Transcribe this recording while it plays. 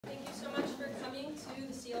coming to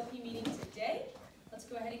the CLP meeting today. Let's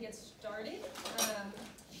go ahead and get started.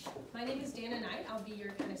 My name is Dana Knight. I'll be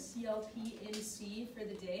your kind of CLP MC for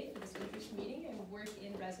the day for this interest meeting and work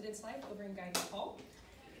in residence life over in Guidance Hall.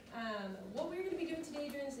 What we're going to be doing today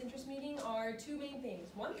during this interest meeting are two main things.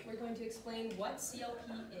 One, we're going to explain what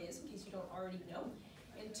CLP is, in case you don't already know.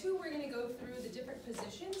 And two, we're going to go through the different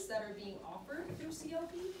positions that are being offered through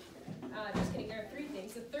CLP. Just kidding, there are three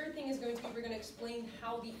things. The third thing is going to be, we're going to explain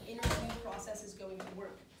how the interview process is going to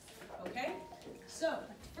work. Okay? So,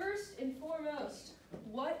 first and foremost,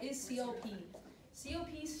 what is CLP?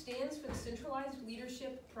 CLP stands for the Centralized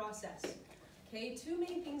Leadership Process. Okay, two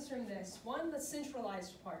main things from this. One, the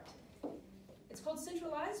centralized part. It's called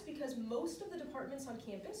centralized because most of the departments on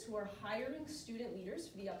campus who are hiring student leaders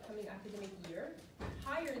for the upcoming academic year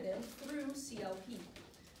hire them through CLP.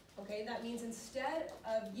 Okay, that means instead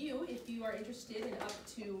of you, if you are interested in up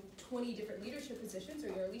to 20 different leadership positions, or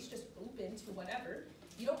you're at least just open to whatever,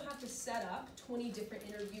 you don't have to set up 20 different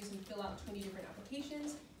interviews and fill out 20 different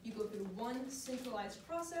applications. You go through one centralized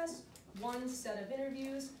process, one set of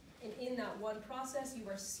interviews, and in that one process, you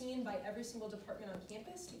are seen by every single department on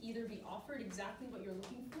campus to either be offered exactly what you're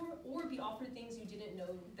looking for or be offered things you didn't know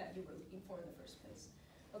that you were looking for in the first place.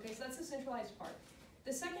 Okay, so that's the centralized part.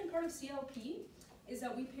 The second part of CLP is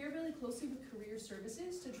that we pair really closely with career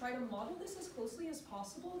services to try to model this as closely as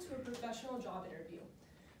possible to a professional job interview.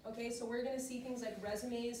 Okay, so we're going to see things like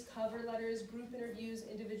resumes, cover letters, group interviews,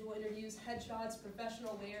 individual interviews, headshots,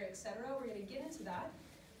 professional wear, etc. We're going to get into that.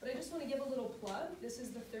 But I just want to give a little plug. This is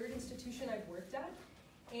the third institution I've worked at,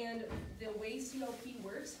 and the way CLP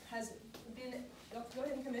works has been, oh, go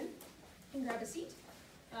ahead and come in and grab a seat.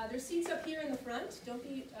 There's seats up here in the front. Don't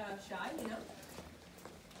be shy, you know.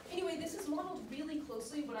 Anyway, this is modeled really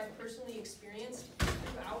closely what I've personally experienced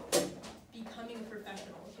throughout becoming a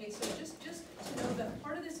professional. Okay, so just to know that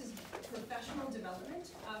part of this is professional development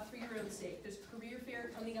for your own sake. There's career fair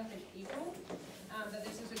coming up in April. That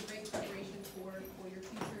this is a great preparation for your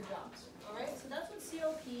future jobs. All right, so that's what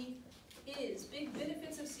CLP is. Big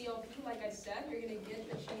benefits of CLP, like I said, you're going to get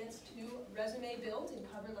the chance to resume build and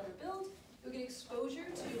cover letter build. You'll get exposure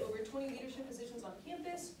to over 20 leadership positions on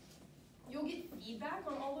campus. You'll get feedback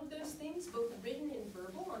on all of those things, both written and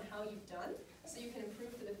verbal, on how you've done, so you can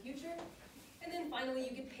improve for the future. And then finally,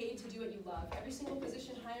 you get paid to do what you love. Every single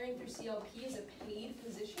position hiring through CLP is a paid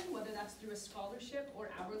position, whether that's through a scholarship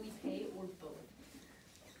or hourly pay or both.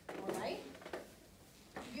 All right?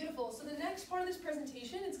 Beautiful. So the next part of this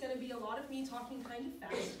presentation, it's going to be a lot of me talking kind of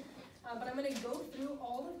fast, but I'm going to go through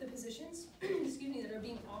all of the positions excuse me, that are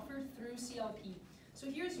being offered through CLP. So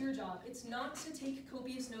here's your job. It's not to take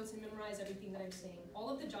copious notes and memorize everything that I'm saying. All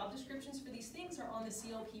of the job descriptions for these things are on the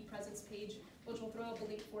CLP presence page, which we'll throw up a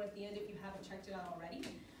link for at the end if you haven't checked it out already.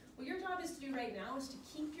 What your job is to do right now is to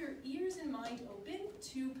keep your ears and mind open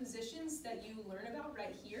to positions that you learn about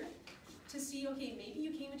right here, to see, okay, maybe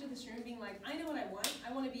you came into this room being like, I know what I want.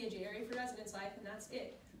 I want to be a JRA for residence life, and that's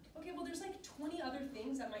it. Okay, well, there's like 20 other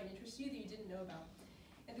things that might interest you that you didn't know about.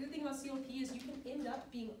 And the good thing about CLP is you can end up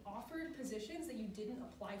being offered positions that you didn't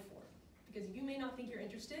apply for. Because you may not think you're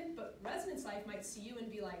interested, but residence life might see you and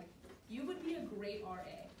be like, you would be a great RA.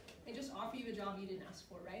 And just offer you a job you didn't ask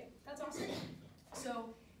for, right? That's awesome. So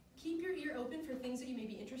keep your ear open for things that you may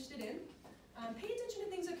be interested in. Pay attention to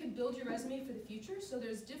things that could build your resume for the future. So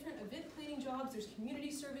there's different event planning jobs, there's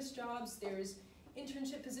community service jobs, there's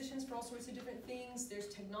internship positions for all sorts of different things, there's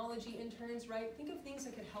technology interns, right? Think of things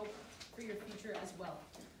that could help for your future as well.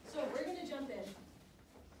 So we're going to jump in.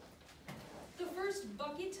 The first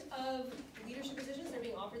bucket of leadership positions that are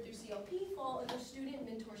being offered through CLP fall under student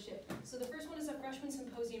mentorship. So the first one is a freshman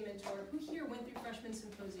symposium mentor. Who here went through freshman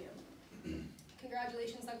symposium?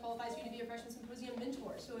 Congratulations, that qualifies you to be a freshman symposium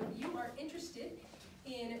mentor. So if you are interested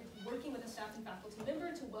in working with a staff and faculty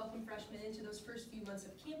member to welcome freshmen into those first few months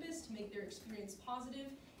of campus, to make their experience positive,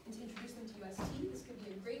 and to introduce them to UST, this could be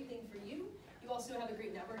a great thing for you. You also have a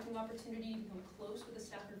great networking opportunity to become close with a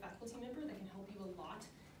staff or faculty member that can help you a lot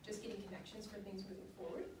just getting connections for things moving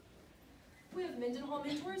forward. We have Mendenhall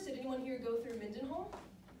mentors. Did anyone here go through Mendenhall?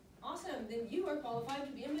 Awesome, then you are qualified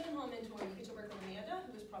to be a Mendenhall mentor. You get to work with Amanda,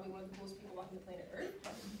 who is probably one of the coolest people walking the planet Earth.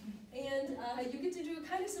 And you get to do a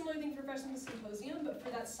kind of similar thing for Freshman Symposium, but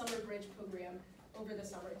for that summer bridge program over the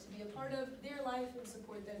summer, to be a part of their life and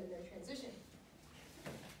support them in their transition.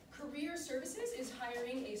 Career Services is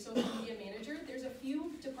hiring a social media manager. There's a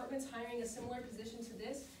few departments hiring a similar position to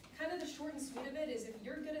this. Kind of the short and sweet of it is if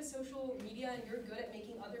you're good at social media and you're good at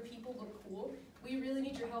making other people look cool, we really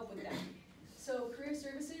need your help with that. So Career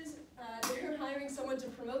Services, they're hiring someone to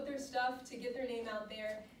promote their stuff, to get their name out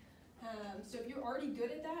there. So if you're already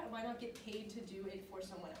good at that, why not get paid to do it for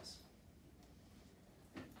someone else?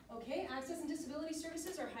 Okay, Access and Disability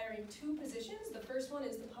Services are hiring 2 positions. The first one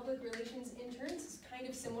is the Public Relations Intern. It's kind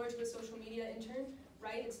of similar to a social media intern,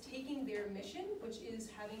 right? It's taking their mission, which is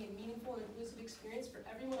having a meaningful and inclusive experience for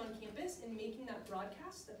everyone on campus and making that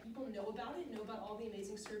broadcast that people know about it, know about all the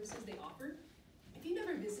amazing services they offer. If you've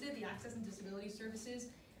never visited the Access and Disability Services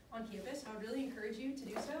on campus, I would really encourage you to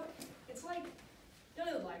do so. It's like, go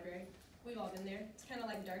to the library. We've all been there. It's kind of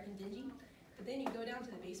like dark and dingy. But then you go down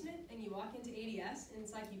to the basement and you walk into ADS and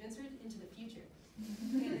it's like you've entered into the future.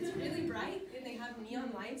 And it's really bright and they have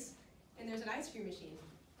neon lights and there's an ice cream machine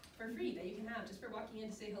for free that you can have just for walking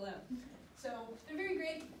in to say hello. So they're very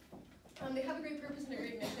great. They have a great purpose and a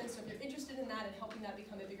great mission, so if you're interested in that and helping that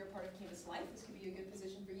become a bigger part of campus life, this could be a good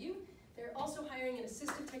position for you. They're also hiring an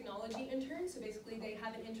assistive technology intern, so basically they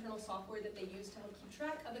have an internal software that they use to help keep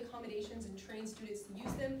track of accommodations and train students to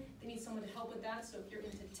use them. They need someone to help with that, so if you're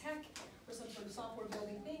into tech or some sort of software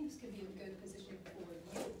building thing, this could be a good position for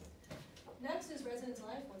you. Next is Residence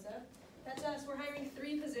Life. What's up? That's us. We're hiring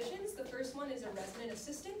 3 positions. The first one is a resident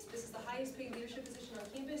assistant. This is the highest paid leadership position on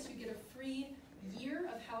campus. You get a free year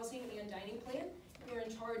of housing and dining plan. You're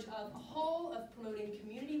in charge of a hall, of promoting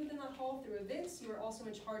community within that hall through events. You are also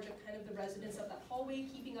in charge of kind of the residents of that hallway,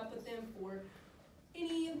 keeping up with them for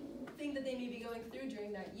anything that they may be going through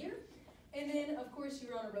during that year. And then, of course,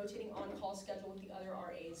 you're on a rotating on-call schedule with the other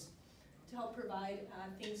RAs to help provide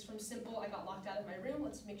things from simple, I got locked out of my room,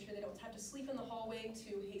 let's make sure they don't have to sleep in the hallway,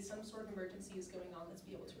 to, hey, some sort of emergency is going on, let's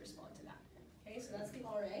be able to respond to that. Okay, so that's the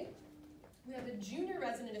RA. We have a junior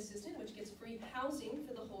resident assistant, which gets free housing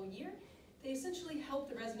for the whole year. They essentially help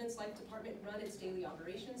the Residence Life Department run its daily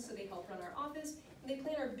operations, so they help run our office, and they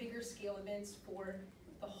plan our bigger scale events for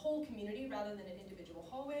the whole community rather than an individual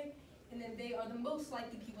hallway. And then they are the most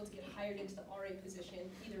likely people to get hired into the RA position,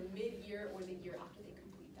 either mid-year or the year after they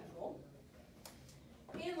complete that role.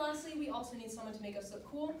 And lastly, we also need someone to make us look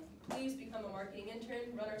cool. Please become a marketing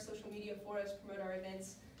intern, run our social media for us, promote our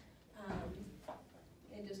events,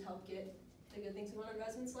 and just help get the good things about our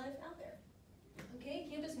residence life out there. Okay,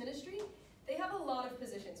 campus ministry. They have a lot of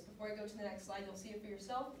positions. Before I go to the next slide, you'll see it for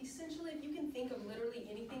yourself. Essentially, if you can think of literally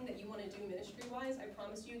anything that you want to do ministry-wise, I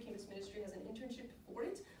promise you campus ministry has an internship for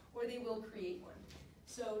it, or they will create one.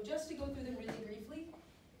 So just to go through them really briefly,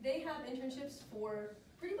 they have internships for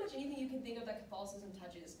pretty much anything you can think of that Catholicism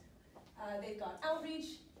touches. They've got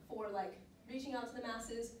outreach for like reaching out to the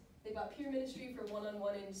masses. They've got peer ministry for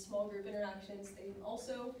one-on-one and small group interactions. They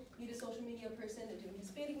also need a social media person to do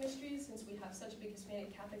Hispanic ministries, since we have such a big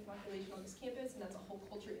Hispanic Catholic population on this campus, and that's a whole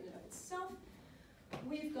culture in and of itself.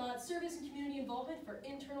 We've got service and community involvement for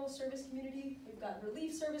internal service community. We've got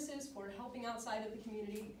relief services for helping outside of the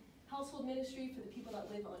community, household ministry for the people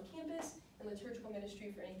that live on campus, and liturgical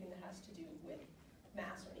ministry for anything that has to do with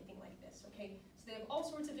Mass or anything like this, okay? So they have all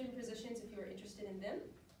sorts of different positions if you are interested in them.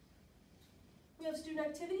 We have student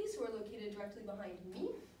activities, who are located directly behind me,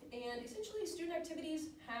 and essentially student activities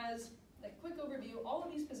has, like, quick overview, all of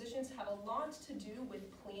these positions have a lot to do with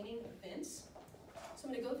planning events. So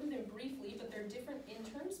I'm going to go through them briefly, but they're different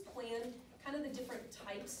interns plan kind of the different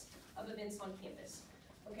types of events on campus.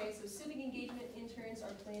 Okay, so civic engagement interns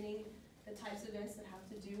are planning the types of events that have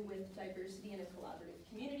to do with diversity in a collaborative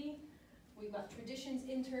community. We've got traditions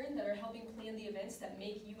intern that are helping plan the events that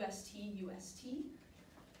make UST UST.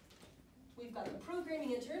 We've got the programming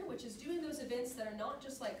intern, which is doing those events that are not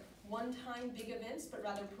just like one-time big events, but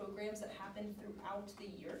rather programs that happen throughout the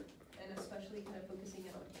year, and especially kind of focusing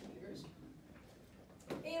in on commuters.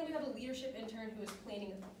 And we have a leadership intern who is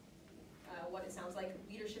planning what it sounds like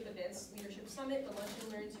leadership events, leadership summit, the lunch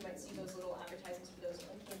and learns. You might see those little advertisements for those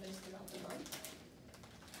on campus throughout the month.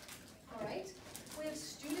 All right, we have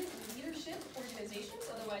student leadership organizations,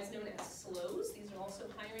 otherwise known as SLOs. These are also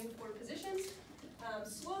hiring for positions.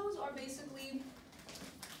 SLOs are basically,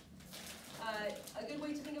 a good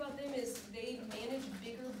way to think about them is they manage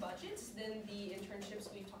bigger budgets than the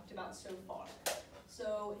internships we've talked about so far.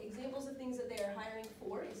 So examples of things that they are hiring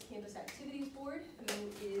for is Campus Activities Board, who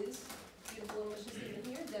is beautiful little mission statement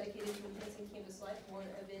here, dedicated to enhancing campus life one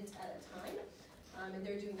event at a time. And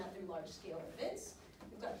they're doing that through large-scale events.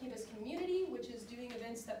 We've got Campus Community, which is doing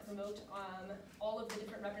events that promote all of the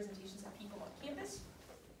different representations of people on campus.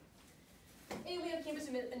 And we have campus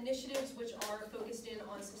initiatives, which are focused in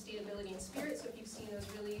on sustainability and spirit. So if you've seen those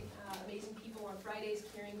really amazing people on Fridays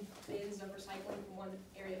carrying bins of recycling from one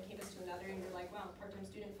area of campus to another, and you're like, wow, part-time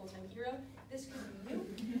student, full-time hero, this could be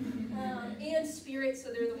you. And spirit,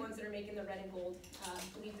 so they're the ones that are making the red and gold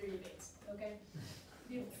bleed through your veins, okay?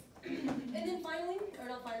 Beautiful. And then finally, or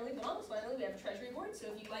not finally, but almost finally, we have Treasury Board. So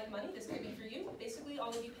if you like money, this could be for you. Basically, all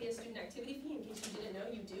of you pay a student activity fee. In case you didn't know,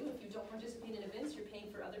 you do. If you don't participate in events, you're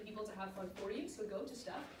paying for other people to have have fun for you, so go to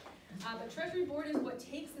stuff. A treasury board is what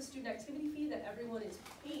takes the student activity fee that everyone is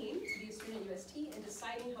paying to be a student at UST and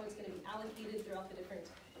deciding how it's going to be allocated throughout the different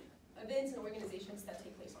events and organizations that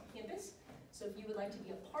take place on campus. So if you would like to be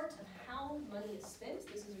a part of how money is spent,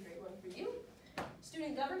 this is a great one for you.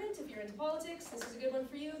 Student government, if you're into politics, this is a good one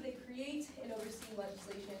for you. They create and oversee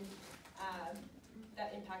legislation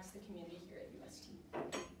that impacts the community here at UST.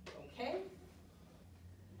 Okay.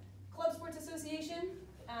 Club Sports Association.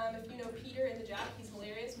 If you know Peter in the Jack, he's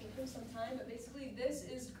hilarious, meet him sometime, but basically this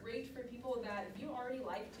is great for people that if you already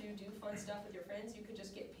like to do fun stuff with your friends, you could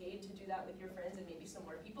just get paid to do that with your friends and maybe some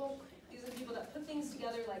more people. These are the people that put things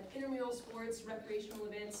together like intramural sports, recreational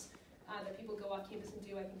events that people go off campus and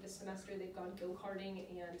do. I think this semester they've gone go-karting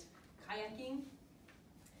and kayaking.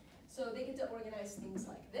 So they get to organize things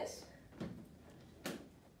like this.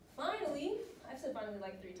 Finally, I've said finally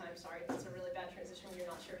like 3 times, sorry, that's a really bad transition when you're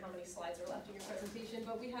not sure how many slides are left in your presentation,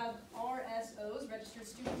 but we have RSOs, Registered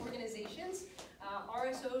Student Organizations.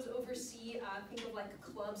 RSOs oversee, think of like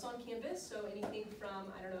clubs on campus, so anything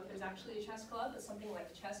from, I don't know if there's actually a chess club, but something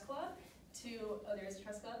like chess club, to, oh, there is a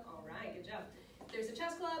chess club? All right, good job. There's a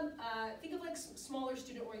chess club, think of like smaller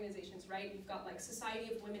student organizations, right? You've got like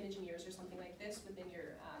Society of Women Engineers or something like this within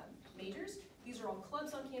your majors. These are all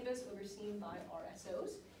clubs on campus overseen by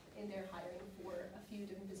RSOs. And they're hiring for a few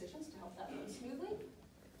different positions to help that run smoothly.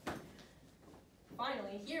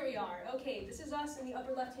 Finally, here we are. Okay, this is us in the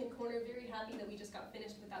upper left-hand corner. Very happy that we just got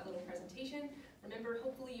finished with that little presentation. Remember,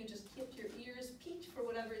 hopefully you just keep your ears peaked for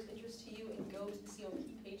whatever is interest to you and go to the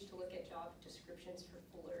CLP page to look at job descriptions for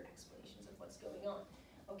fuller explanations of what's going on.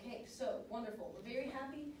 Okay, so wonderful. We're very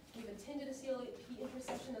happy. We've attended a CLP interest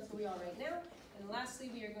session. That's where we are right now. And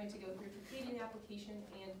lastly, we are going to go through completing the application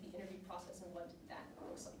and the interview process and what that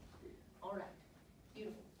looks like. All right,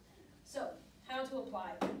 beautiful. So, how to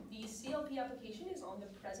apply. The CLP application is on the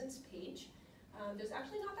presence page. There's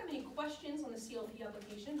actually not that many questions on the CLP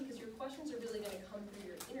application because your questions are really going to come through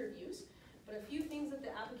your interviews. But a few things that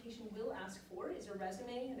the application will ask for is a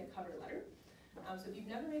resume and a cover letter. So if you've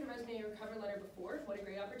never made a resume or a cover letter before, what a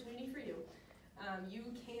great opportunity for you. You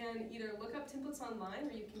can either look up templates online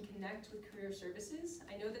or you can connect with Career Services.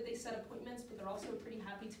 I know that they set appointments, but they're also pretty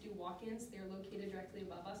happy to do walk-ins. They're located directly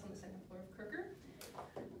above us on the 2nd floor of Kirker.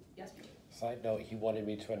 Yes, Peter? Side note, he wanted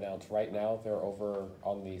me to announce right now they're over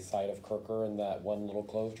on the side of Kirker in that one little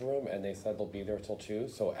closed room, and they said they'll be there till 2.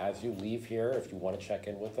 So as you leave here, if you want to check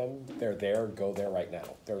in with them, they're there, go there right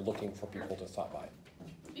now. They're looking for people to stop by.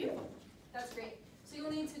 Beautiful. That's great. So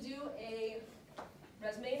you'll need to do a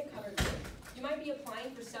resume and a cover letter. You might be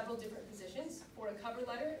applying for several different positions. For a cover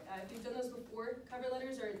letter, if you've done those before, cover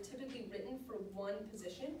letters are typically written for one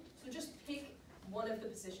position. So just pick one of the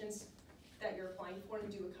positions that you're applying for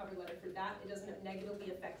and do a cover letter for that. It doesn't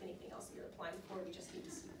negatively affect anything else that you're applying for. We just need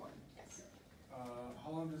to see one. Yes?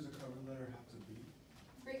 How long does a cover letter have to be?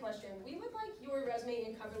 Great question. We would like your resume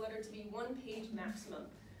and cover letter to be 1 page maximum.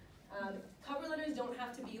 Cover letters don't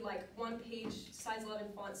have to be like 1 page, size 11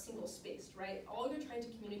 font, single spaced, right? All you're trying to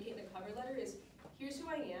communicate in a cover letter is, here's who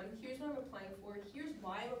I am, here's what I'm applying for, here's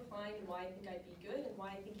why I'm applying and why I think I'd be good and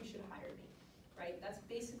why I think you should hire me, right? That's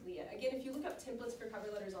basically it. Again, if you look up templates for cover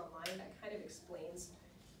letters online, that kind of explains,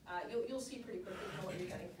 you'll see pretty quickly what you're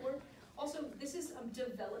getting for. Also, this is a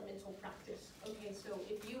developmental practice. Okay, so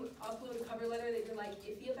if you upload a cover letter that you're like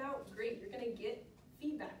iffy about, great, you're gonna get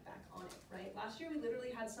feedback back on it, right? Last year we literally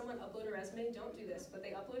had someone upload a resume, don't do this, but they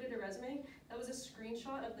uploaded a resume that was a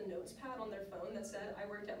screenshot of the notes pad on their phone that said, I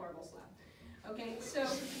worked at Marble Slab. Okay, so,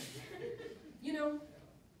 you know,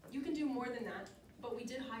 you can do more than that, but we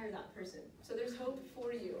did hire that person. So there's hope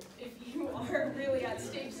for you if you are really at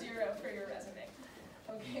stage 0 for your resume,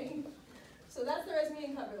 okay? So that's the resume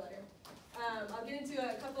and cover letter. I'll get into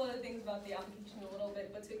a couple other things about the application in a little bit,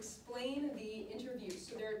 but to explain the interviews.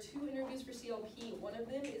 So there are 2 interviews for CLP. One of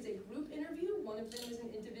them is a group interview, one of them is an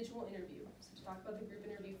individual interview. So to talk about the group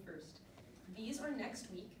interview first. These are next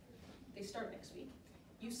week. They start next week.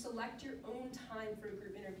 You select your own time for a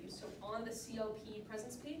group interview. So on the CLP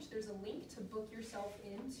presence page, there's a link to book yourself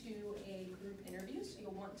into a group interview. So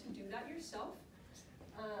you'll want to do that yourself.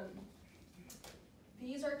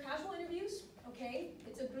 These are casual interviews, okay?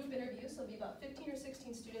 It's a group interview, so there'll be about 15 or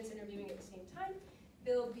 16 students interviewing at the same time.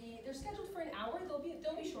 They're scheduled for an hour. They'll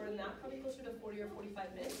be shorter than that, probably closer to 40 or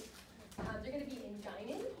 45 minutes. They're gonna be in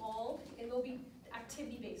dining hall, and they'll be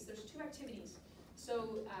activity-based. There's 2 activities.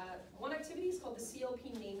 So one activity is called the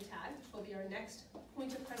CLP name tag, which will be our next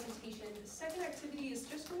point of presentation. The second activity is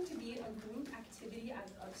just going to be a group activity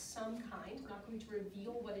of some kind. I'm not going to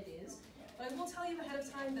reveal what it is, but I will tell you ahead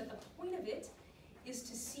of time that the point of it is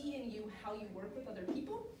to see in you how you work with other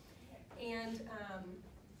people. And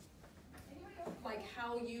like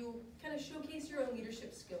how you kind of showcase your own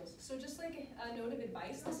leadership skills. So just like a note of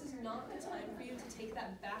advice, this is not the time for you to take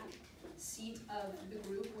that back seat of the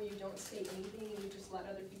group where you don't say anything and you just let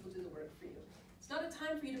other people do the work for you. It's not a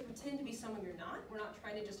time for you to pretend to be someone you're not. We're not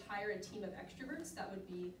trying to just hire a team of extroverts. That would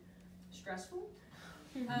be stressful.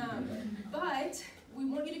 But we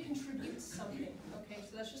want you to contribute something, okay?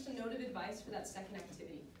 So that's just a note of advice for that second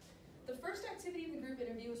activity. The first activity of the group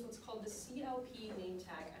interview is what's called the CLP name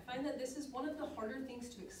tag. I find that this is one of the harder things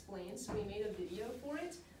to explain, so we made a video for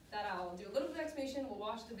it that I'll do a little bit of explanation, we'll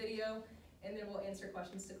watch the video, and then we'll answer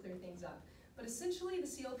questions to clear things up. But essentially, the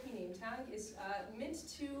CLP name tag is meant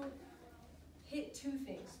to hit two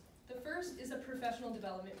things. The first is a professional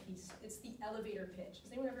development piece. It's the elevator pitch.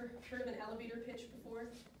 Has anyone ever heard of an elevator pitch before?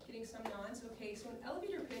 Getting some nods? Okay, so an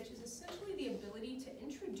elevator pitch is essentially the ability to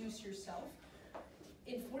introduce yourself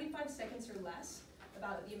in 45 seconds or less,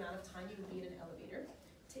 about the amount of time you would be in an elevator,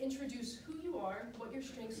 to introduce who you are, what your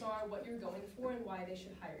strengths are, what you're going for, and why they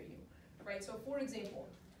should hire you, right? So for example,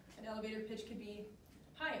 an elevator pitch could be,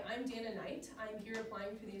 hi, I'm Dana Knight. I'm here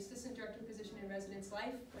applying for the assistant director position in residence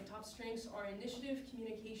life. My top strengths are initiative,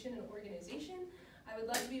 communication, and organization. I would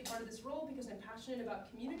like to be a part of this role because I'm passionate about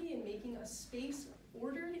community and making a space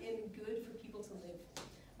ordered and good for people to live.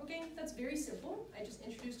 Okay, that's very simple. I just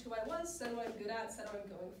introduced who I was, said what I'm good at, said what I'm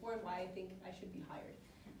going for, and why I think I should be hired,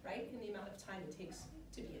 right? And the amount of time it takes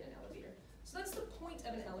to be in an elevator. So that's the point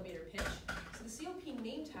of an elevator pitch. So the CLP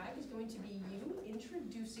name tag is going to be you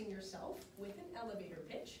introducing yourself with an elevator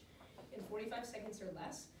pitch in 45 seconds or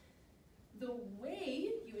less. The way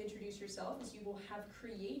you introduce yourself is you will have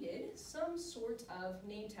created some sort of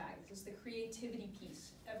name tag. This is the creativity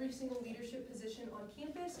piece. Every single leadership position on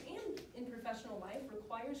campus and in professional life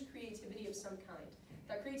requires creativity of some kind.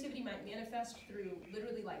 That creativity might manifest through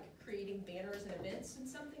literally like creating banners and events and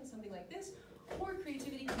something like this, or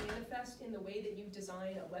creativity can manifest in the way that you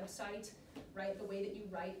design a website, right? The way that you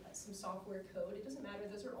write some software code. It doesn't matter,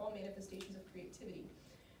 those are all manifestations of creativity.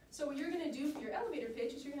 So what you're gonna do for your elevator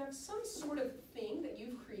pitch is you're gonna have some sort of thing that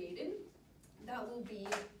you've created that will be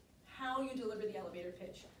how you deliver the elevator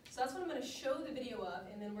pitch. So that's what I'm gonna show the video of,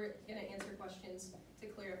 and then we're gonna answer questions to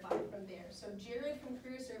clarify from there. So Jared from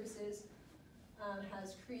Career Services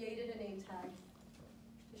has created a name tag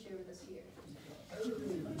to share with us here.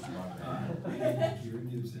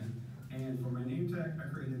 Jared Gibson, and for my name tag,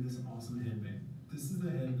 I created this awesome headband. This is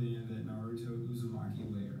the headband that Naruto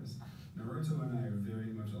Uzumaki wears. Naruto and I are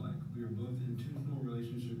very much alike. We are both intentional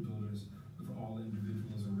relationship builders with all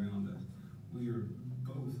individuals around us. We are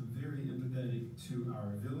both very empathetic to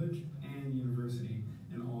our village and university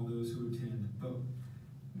and all those who attend both.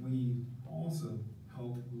 We also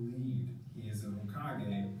help lead. He is a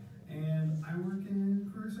Hokage, and I work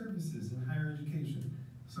in career services and higher education.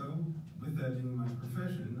 So, with that being my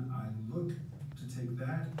profession, I look to take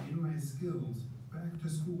that and my skills back to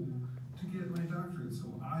school to get my doctorate so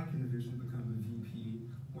I can eventually become a VP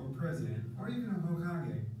or president or even a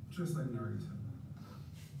Hokage, just like Naruto.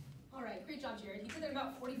 All right, great job, Jared. He did it in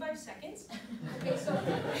about 45 seconds. Okay, so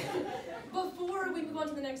before we move on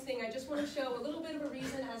to the next thing, I just want to show a little bit of a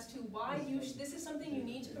reason as to why this is something you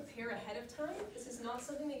need to prepare ahead of time. This is not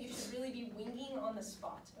something that you should really be winging on the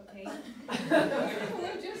spot, okay?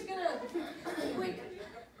 We're just gonna quick,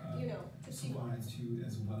 to see why. Slides too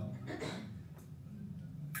as well.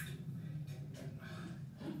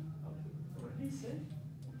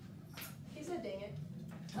 He said, dang it.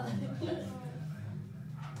 I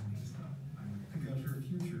messed up. I pick out your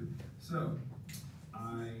future. So, oh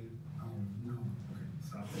no, okay,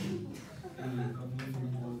 stop it. And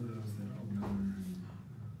uplifting all of those that, oh no.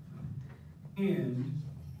 And,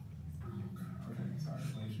 oh god, okay, sorry,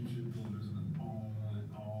 relationship builders with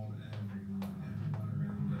everyone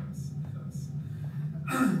around us.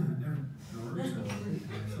 Naruto,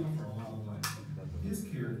 so for a lot of life, his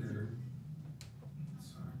character,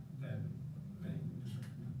 sorry, that thing.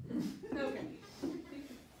 Okay.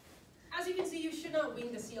 As you can see, you should not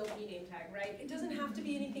wing the CLP name tag, right? It doesn't have to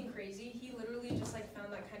be anything crazy. He literally just like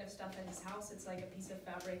found that kind of stuff in his house. It's like a piece of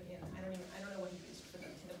fabric, and I don't know what he used for the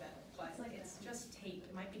bed, but it's just tape.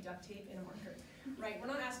 It might be duct tape and a marker, right? We're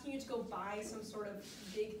not asking you to go buy some sort of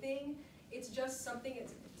big thing. It's just something.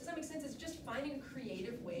 Does that make sense? It's just finding a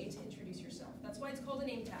creative way to introduce yourself. That's why it's called a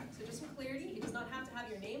name tag. So just some clarity. It does not have to have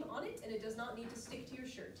your name on it, and it does not need to stick to your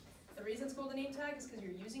shirt. The reason it's called a name tag is because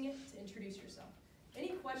you're using it to introduce yourself.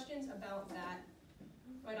 Any questions about that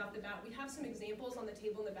right off the bat? We have some examples on the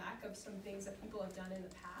table in the back of some things that people have done in the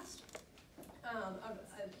past.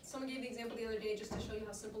 Someone gave the example the other day just to show you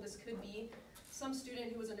how simple this could be. Some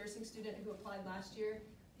student who was a nursing student who applied last year,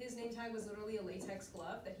 His name tag was literally a latex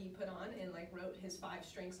glove that he put on and like wrote his 5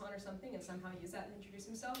 strengths on or something and somehow used that to introduce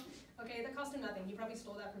himself. Okay, that cost him nothing. He probably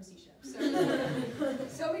stole that from C Chef.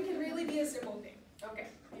 So it can really be a simple thing. Okay,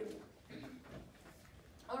 beautiful.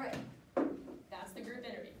 All right, that's the group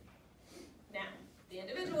interview. Now, the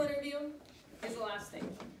individual interview is the last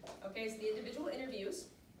thing. Okay, so the individual interviews,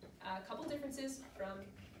 a couple differences from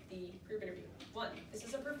the group interview. 1, this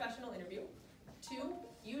is a professional interview. 2,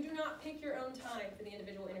 you do not pick your own time for the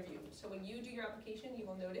individual interview. So when you do your application, you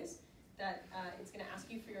will notice that it's going to ask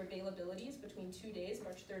you for your availabilities between 2 days,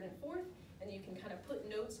 March 3rd and 4th, and you can kind of put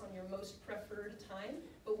notes on your most preferred time.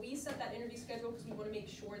 But we set that interview schedule because we want to make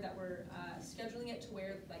sure that we're scheduling it to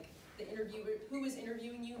where like the interviewer, who is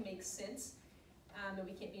interviewing you, makes sense. And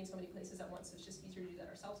we can't be in so many places at once, so it's just easier to do that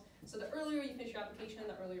ourselves. So the earlier you finish your application,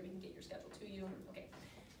 the earlier we can get your schedule to you. Okay.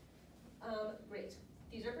 Great.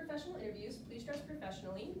 These are professional interviews. Please dress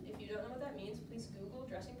professionally. If you don't know what that means, please Google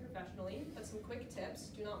dressing professionally. But some quick tips.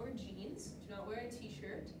 Do not wear jeans. Do not wear a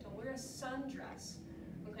t-shirt. Don't wear a sundress.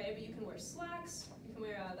 Okay, but you can wear slacks. You can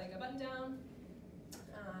wear like a button down.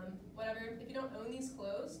 Whatever. If you don't own these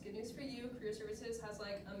clothes, good news for you. Career Services has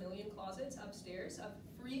like a million closets upstairs of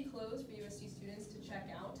free clothes for USC students to check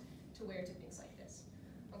out to wear to things like this.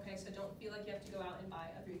 Okay, so don't feel like you have to go out and buy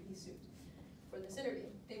a 3-piece suit for this interview.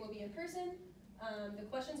 They will be in person. The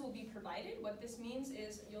questions will be provided. What this means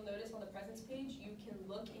is you'll notice on the presence page, you can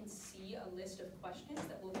look and see a list of questions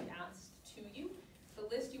that will be asked to you. The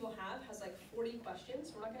list you will have has like 40 questions.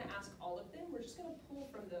 We're not going to ask all of them. We're just going to pull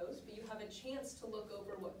from those, but you have a chance to look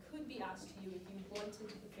over what could be asked to you if you wanted to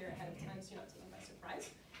prepare ahead of time so you're not taken by surprise.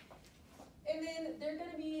 And then they're going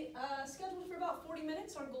to be scheduled for about 40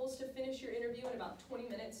 minutes. Our goal is to finish your interview in about 20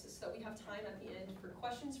 minutes so that we have time at the end for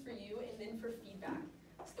questions for you and then for feedback.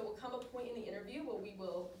 So there will come a point in the interview where we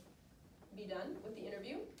will be done with the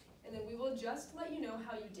interview, and then we will just let you know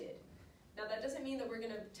how you did. Now that doesn't mean that we're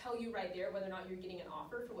going to tell you right there whether or not you're getting an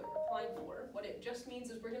offer for what you're applying for. What it just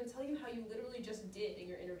means is we're going to tell you how you literally just did in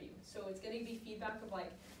your interview. So it's going to be feedback of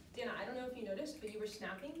like, Dana, I don't know if you noticed, but you were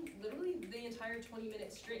snapping literally the entire 20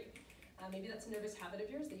 minutes straight. Maybe that's a nervous habit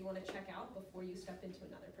of yours that you want to check out before you step into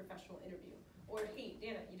another professional interview. Or, hey,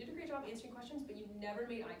 Dana, you did a great job answering questions, but you never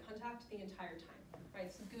made eye contact the entire time. Right?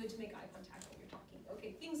 It's good to make eye contact when you're talking.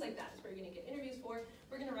 Okay, things like that is where you're going to get interviews for.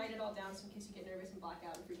 We're going to write it all down so in case you get nervous and black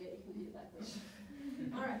out and forget, you can read it back later.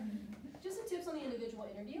 All right, just some tips on the individual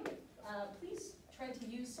interview. Please try to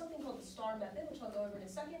use something called the STAR method, which I'll go over in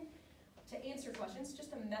a second, to answer questions,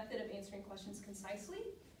 just a method of answering questions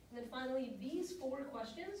concisely. And then finally, these 4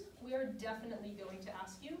 questions we are definitely going to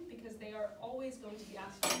ask you because they are always going to be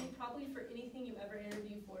asked of you probably for anything you ever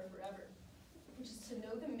interview for forever, which is to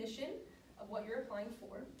know the mission of what you're applying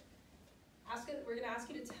for. We're going to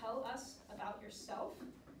ask you to tell us about yourself.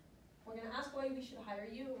 We're going to ask why we should hire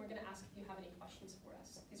you, and we're going to ask if you have any questions for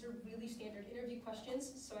us. These are really standard interview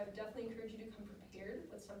questions, so I would definitely encourage you to come prepared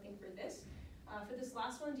with something for this. For this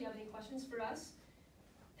last one, do you have any questions for us?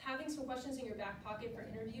 Having some questions in your back pocket for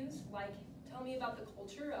interviews, like tell me about the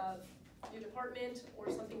culture of your department or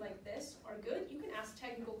something like this, are good. You can ask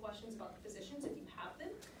technical questions about the positions if you have them,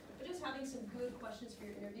 but just having some good questions for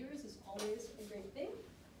your interviewers is always a great thing.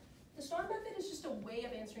 The STAR method is just a way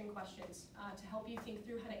of answering questions to help you think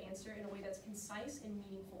through how to answer in a way that's concise and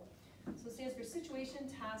meaningful. So it stands for situation,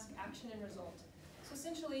 task, action, and result. So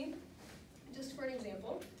essentially, just for an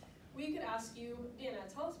example, we could ask you, Dana,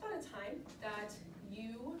 tell us about a time that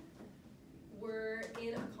you were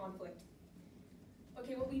in a conflict.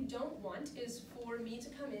 Okay, what we don't want is for me to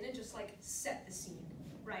come in and just like set the scene,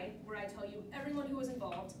 right? Where I tell you everyone who was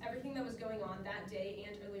involved, everything that was going on that day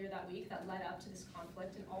and earlier that week that led up to this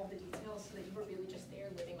conflict and all the details so that you were really just there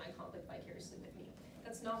living my conflict vicariously with me.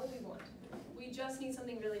 That's not what we want. We just need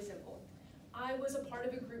something really simple. I was a part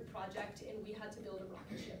of a group project and we had to build a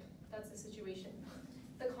rocket ship. That's the situation.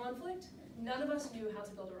 The conflict, none of us knew how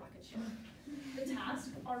to build a rocket ship. The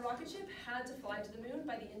task, our rocket ship had to fly to the moon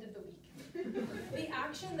by the end of the week. The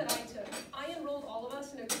action that I took, I enrolled all of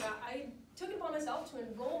us in I took it upon myself to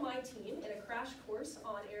enroll my team in a crash course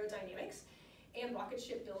on aerodynamics and rocket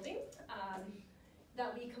ship building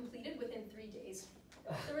that we completed within 3 days.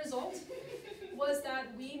 The result was that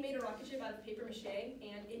we made a rocket ship out of paper mache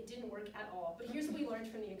and it didn't work at all. But here's what we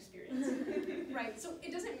learned from the experience. Right, so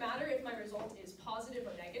it doesn't matter if my result is positive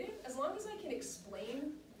or negative, as long as I can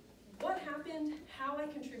explain what happened, how I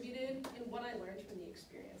contributed, and what I learned from the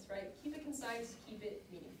experience, right? Keep it concise, keep it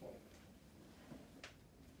meaningful.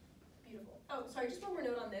 Beautiful. Oh, sorry, just one more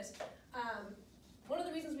note on this. One of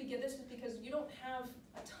the reasons we give this is because you don't have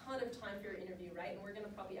a ton of time for your interview, right? And we're going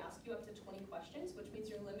to probably ask you up to 20 questions, which means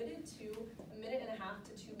you're limited to 1.5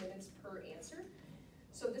 to 2 minutes per answer.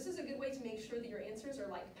 So this is a good way to make sure that your answers are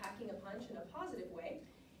like packing a punch in a positive way.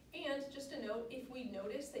 And just a note, if we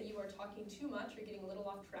notice that you are talking too much or getting a little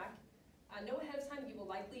off track, know ahead of time you will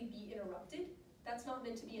likely be interrupted. That's not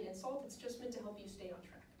meant to be an insult, it's just meant to help you stay on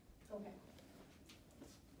track. Okay.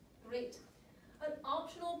 Great. An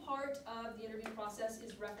optional part of the interview process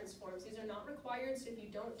is reference forms. These are not required, so if you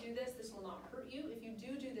don't do this, this will not hurt you. If you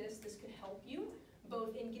do this, this could help you,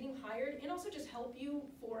 both in getting hired and also just help you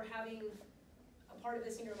for having a part of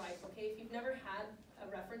this in your life, okay? If you've never had a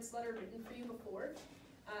reference letter written for you before,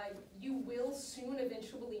 you will soon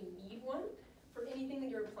eventually need one for anything that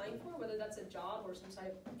you're applying for, whether that's a job or some sort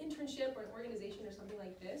of internship or an organization or something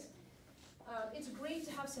like this. It's great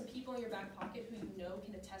to have some people in your back pocket who you know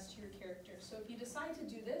can attest to your character. So if you decide to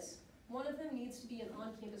do this, one of them needs to be an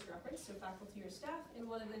on-campus reference, so faculty or staff, and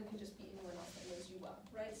one of them can just be anyone else that knows you well,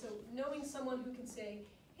 right? So knowing someone who can say,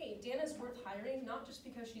 hey, Dana's worth hiring, not just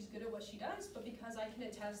because she's good at what she does, but because I can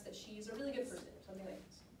attest that she's a really good person, or something like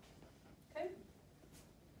this. Okay?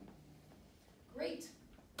 Great.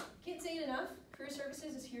 Can't say it enough. Career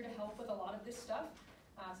Services is here to help with a lot of this stuff.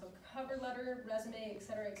 So cover letter, resume, et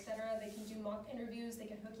cetera, et cetera. They can do mock interviews. They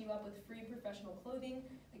can hook you up with free professional clothing.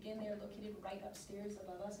 Again, they are located right upstairs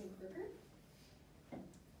above us in Kruger.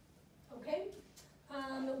 Okay.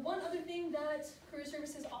 One other thing that Career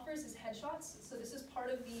Services offers is headshots. So this is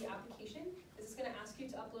part of the application. This is going to ask you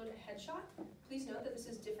to upload a headshot. Please note that this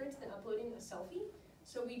is different than uploading a selfie.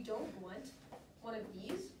 So we don't want one of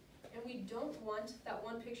these, and we don't want that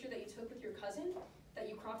one picture that you took with your cousin that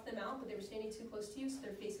you cropped them out, but they were standing too close to you, so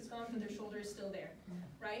their face is gone, but their shoulder is still there,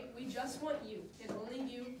 right? We just want you, and only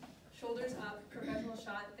you, shoulders up, professional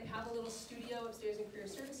shot. They have a little studio upstairs in Career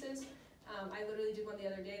Services. I literally did one the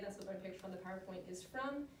other day. That's what my picture on the PowerPoint is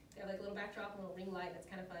from. They have like a little backdrop and a little ring light. That's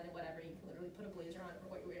kind of fun and whatever. You can literally put a blazer on or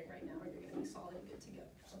what you're wearing right now, and you're going to be solid and good to go.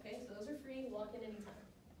 Okay, so those are free. Walk in anytime.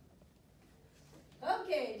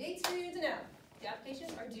 Okay, dates for you to know. The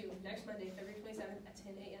applications are due next Monday, February 27th at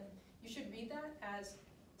 10 a.m. You should read that as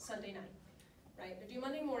Sunday night, right? They're due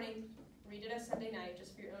Monday morning. Read it as Sunday night,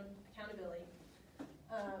 just for your own accountability.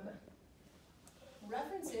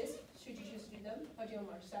 References, should you choose to do them, are due on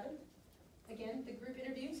March 7th. Again, the group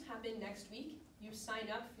interviews happen next week. You sign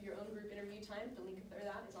up for your own group interview time. The link for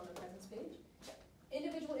that is on the presence page.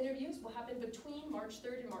 Individual interviews will happen between March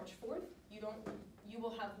 3rd and March 4th. You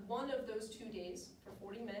will have one of those 2 days for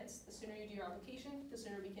 40 minutes. The sooner you do your application, the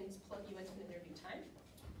sooner we can plug you into an interview time.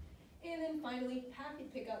 And then finally,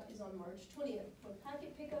 packet pickup is on March 20th. What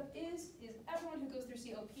packet pickup is everyone who goes through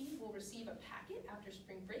CLP will receive a packet after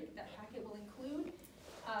spring break. That packet will include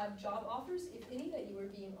job offers, if any, that you are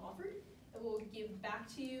being offered. It will give back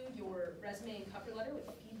to you your resume and cover letter with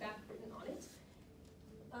feedback written on it.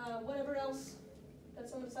 Whatever else that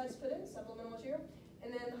someone decides to put in, supplemental material.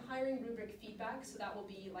 And then hiring rubric feedback, so that will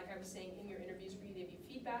be, like I was saying, in your interviews where you give you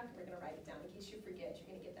feedback, we're gonna write it down in case you forget, you're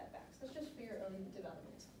gonna get that back. So that's just for your own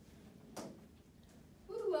development.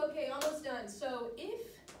 Ooh, okay, almost done. So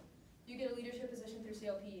if you get a leadership position through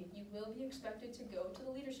CLP, you will be expected to go to the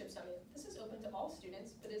Leadership Summit. This is open to all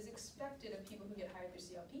students, but is expected of people who get hired through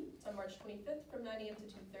CLP. It's on March 25th from 9 a.m. to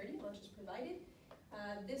 2:30, lunch is provided.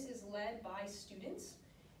 This is led by students.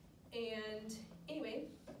 And anyway,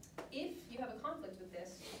 if you have a conflict with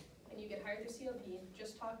this and you get hired through CLP,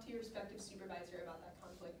 just talk to your respective supervisor about that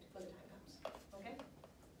conflict when the time comes, okay?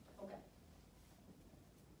 Okay.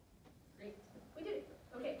 Great, we did it.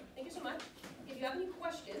 Okay, thank you so much. If you have any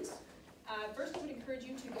questions, first I would encourage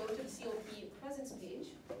you to go to the CLP presence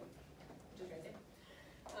page, which is right there.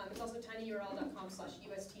 It's also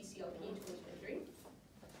tinyurl.com/USTCLP2023,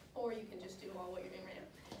 or you can just do all what you're doing right now.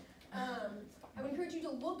 I would encourage you to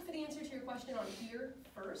look for the answer to your question on here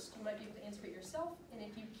first. You might be able to answer it yourself, and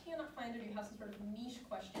if you cannot find it or you have some sort of niche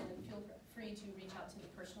question, then feel free to reach out to me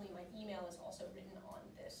personally. My email is also written on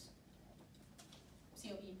this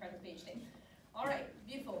CLP presence page thing. All right,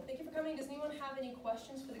 beautiful. Thank you for coming. Does anyone have any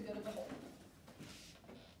questions for the good of the whole?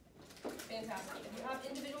 Fantastic. If you have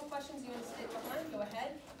individual questions you want to stick behind, go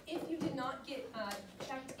ahead. If you did not get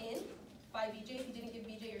checked in by VJ, if you didn't give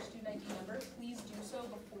VJ your student